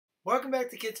Welcome back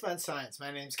to Kids Fun Science.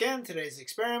 My name's Ken. Today's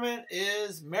experiment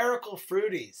is Miracle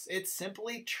Frooties. It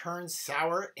simply turns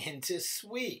sour into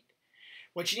sweet.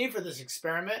 What you need for this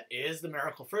experiment is the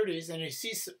Miracle Frooties, and you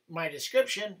see my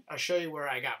description, I'll show you where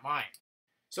I got mine.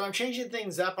 So I'm changing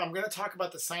things up. I'm going to talk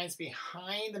about the science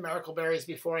behind the Miracle Berries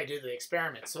before I do the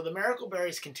experiment. So the Miracle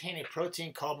Berries contain a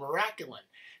protein called Miraculin,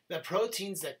 the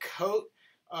proteins that coat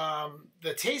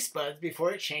the taste buds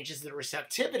before it changes the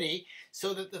receptivity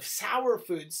so that the sour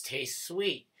foods taste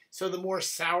sweet. So the more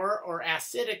sour or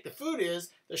acidic the food is,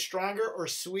 the stronger or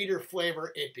sweeter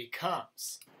flavor it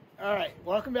becomes. All right,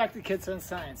 welcome back to Kids Fun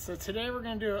Science. So today we're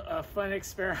going to do a fun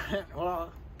experiment,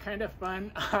 well, kind of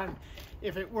fun on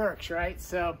if it works, right?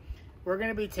 So we're going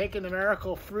to be taking the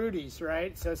Miracle Frooties,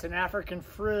 right? So it's an African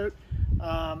fruit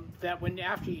that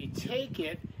after you take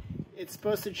it, it's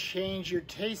supposed to change your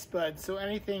taste buds. So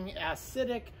anything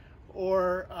acidic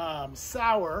or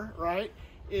sour, right,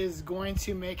 is going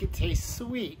to make it taste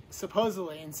sweet,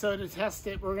 supposedly. And so to test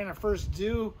it, we're going to first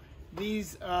do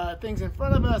these things in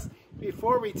front of us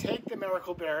before we take the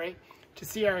Miracle Berry to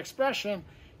see our expression.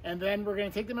 And then we're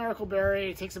going to take the Miracle Berry.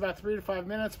 It takes about 3 to 5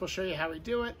 minutes. We'll show you how we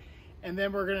do it. And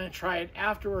then we're going to try it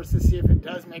afterwards to see if it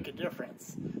does make a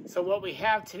difference. So what we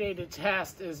have today to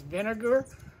test is vinegar,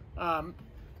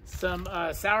 some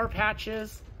Sour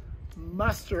Patches,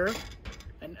 mustard,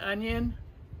 an onion,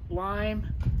 lime,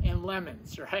 and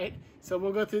lemons, right? So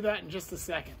we'll go through that in just a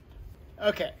second.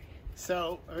 Okay,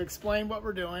 so I'll explain what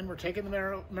we're doing. We're taking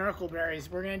the Miracle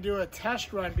Berries. We're going to do a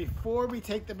test run before we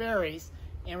take the berries,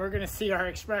 and we're going to see our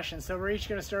expression. So we're each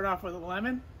going to start off with a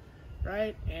lemon,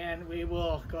 right? And we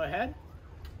will go ahead.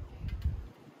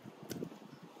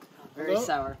 Very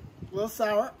sour. A little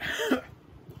sour. A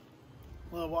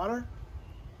little water.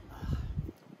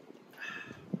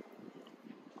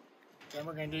 Then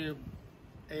we're going to do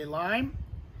a lime.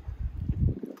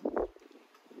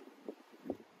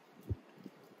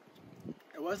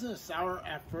 It wasn't as sour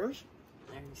at first.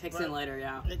 It kicks in later,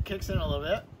 yeah. It kicks in a little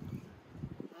bit.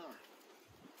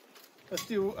 Let's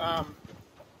do a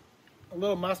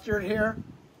little mustard here.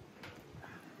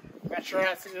 Not sure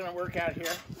how it's going to work out here.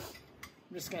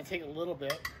 I'm just going to take a little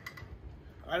bit.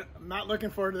 I'm not looking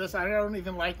forward to this. I don't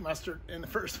even like mustard in the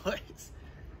first place.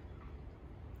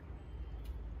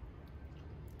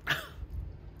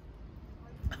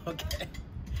 Okay.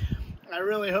 I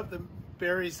really hope the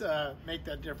berries make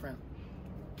that different.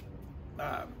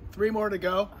 3 more to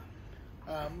go.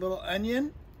 Little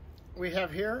onion we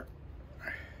have here.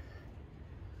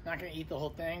 Not going to eat the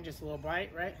whole thing, just a little bite,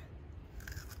 right?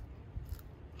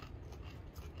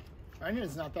 Onion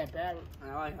is not that bad.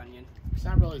 I like onion. It's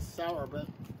not really sour, but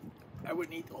I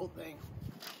wouldn't eat the whole thing.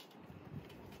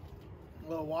 A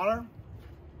little water.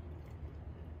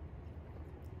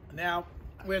 Now,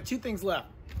 we have 2 things left.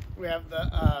 We have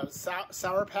the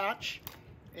Sour Patch,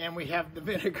 and we have the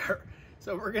vinegar.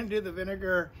 So we're going to do the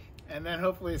vinegar, and then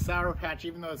hopefully the Sour Patch,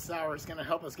 even though it's sour, is going to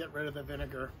help us get rid of the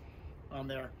vinegar on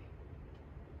there.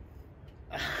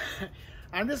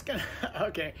 I'm just gonna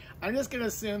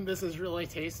assume this is really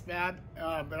tastes bad,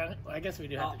 but I guess we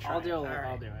do have to try. I'll do it. Right.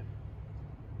 I'll do it.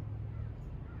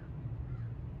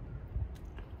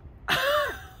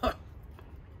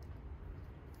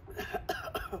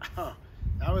 Oh,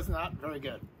 that was not very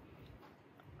good.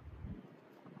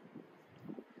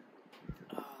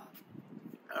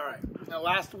 All right, the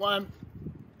last one,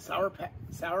 Sour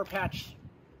Patch.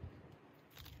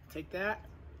 Take that.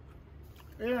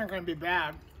 They aren't going to be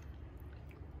bad.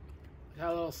 Got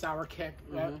a little sour kick,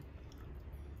 right?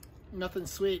 Nothing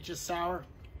sweet, just sour.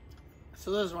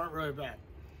 So those weren't really bad.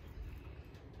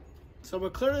 So we'll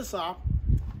clear this off.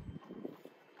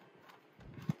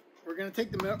 We're going to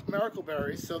take the Miracle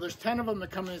Berries. So there's 10 of them that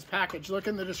come in this package. Look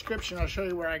in the description. I'll show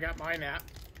you where I got mine at.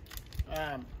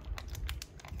 I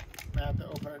have to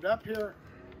open it up here.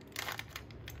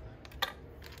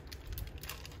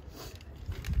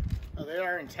 Oh, they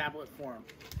are in tablet form.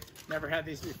 Never had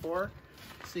these before.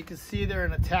 So you can see they're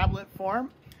in a tablet form.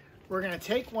 We're going to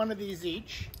take one of these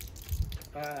each.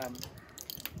 Get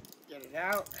it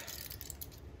out.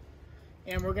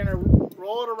 And we're going to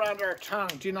roll it around our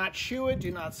tongue. Do not chew it. Do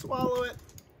not swallow it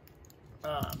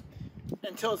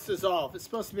until it's dissolved. It's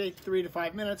supposed to be 3 to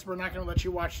 5 minutes. We're not going to let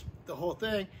you watch the whole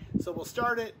thing. So we'll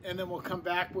start it, and then we'll come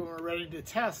back when we're ready to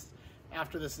test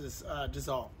after this is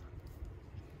dissolved.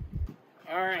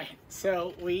 All right,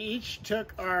 so we each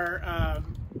took our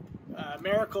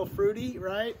Miracle Fruity,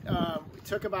 right? It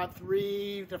took about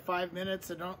 3 to 5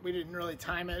 minutes. We didn't really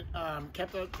time it.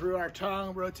 Kept it through our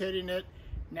tongue, rotating it.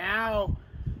 Now,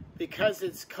 because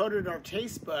it's coated our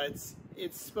taste buds,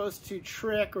 it's supposed to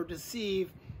trick or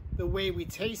deceive the way we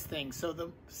taste things.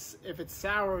 So if it's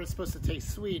sour, it's supposed to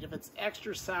taste sweet. If it's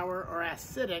extra sour or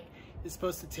acidic, it's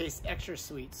supposed to taste extra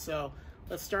sweet. So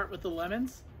let's start with the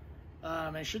lemons.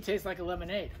 It should taste like a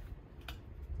lemonade.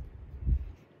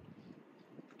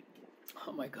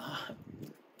 Oh my God,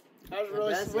 that was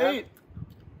really sweet. Yeah.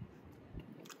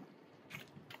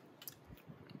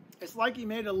 It's like you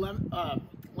made a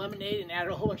lemonade and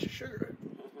added a whole bunch of sugar.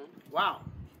 Wow,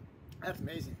 that's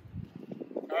amazing.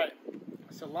 All right,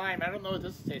 so lime. I don't know what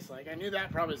this tastes like. I knew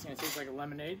that probably was going to taste like a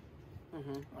lemonade. All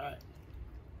right,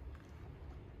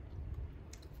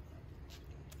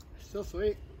 still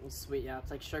sweet. It's sweet, yeah.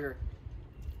 It's like sugar.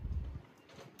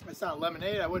 It's not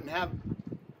lemonade. I wouldn't have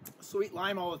sweet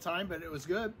lime all the time, but it was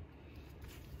good.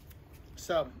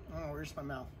 So, oh, where's my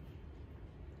mouth?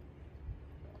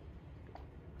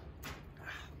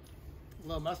 A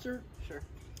little mustard? Sure.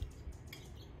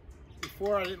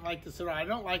 Before I didn't like this at all. I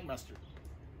don't like mustard.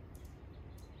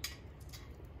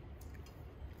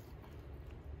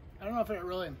 I don't know if it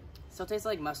really... Still tastes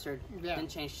like mustard. Yeah. Didn't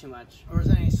change too much. Or is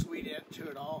there any sweet to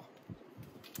it all?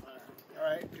 All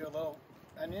right, do a little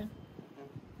onion.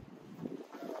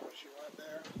 What you want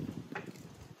there.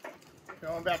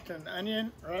 Going back to an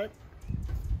onion, right?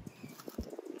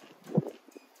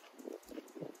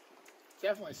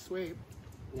 Definitely sweet.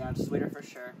 Yeah, it's sweeter for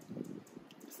sure.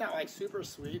 It's not like super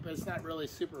sweet, but it's not really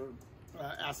super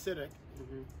acidic.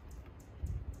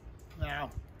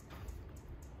 Now,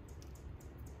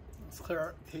 let's clear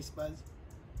our taste buds.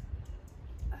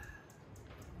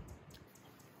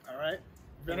 All right,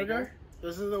 vinegar.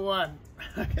 This is the one.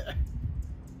 Okay.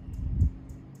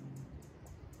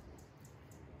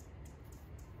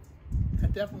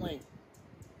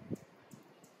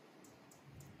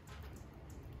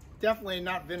 Definitely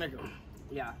not vinegar.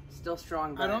 Yeah, still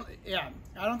strong. But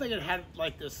I don't think it had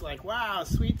like this, like, wow,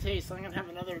 sweet taste. I'm gonna have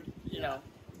another, you know,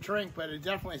 drink, but it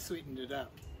definitely sweetened it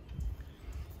up.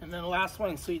 And then the last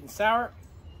one, sweet and sour,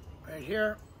 right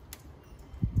here.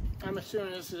 I'm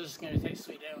assuming this is gonna taste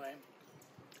sweet anyway.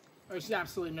 There's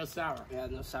absolutely no sour. Yeah,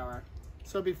 no sour.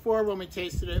 So before, when we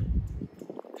tasted it,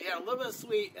 you had a little bit of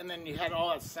sweet, and then you had all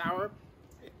that sour,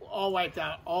 all wiped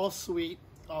out, all sweet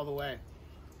all the way.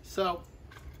 So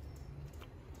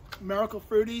Miracle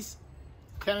Frooties,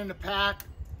 10 in a pack,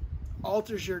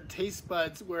 alters your taste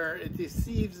buds where it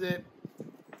deceives it,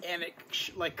 and it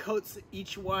like coats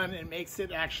each one and makes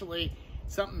it actually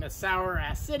something that's sour or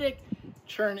acidic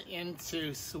turn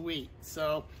into sweet.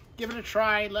 So give it a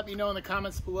try. Let me know in the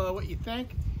comments below what you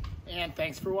think, and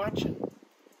thanks for watching.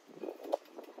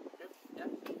 Yeah,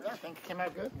 I think it came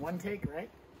out good. One take,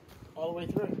 right? All the way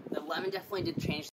through. The lemon definitely did change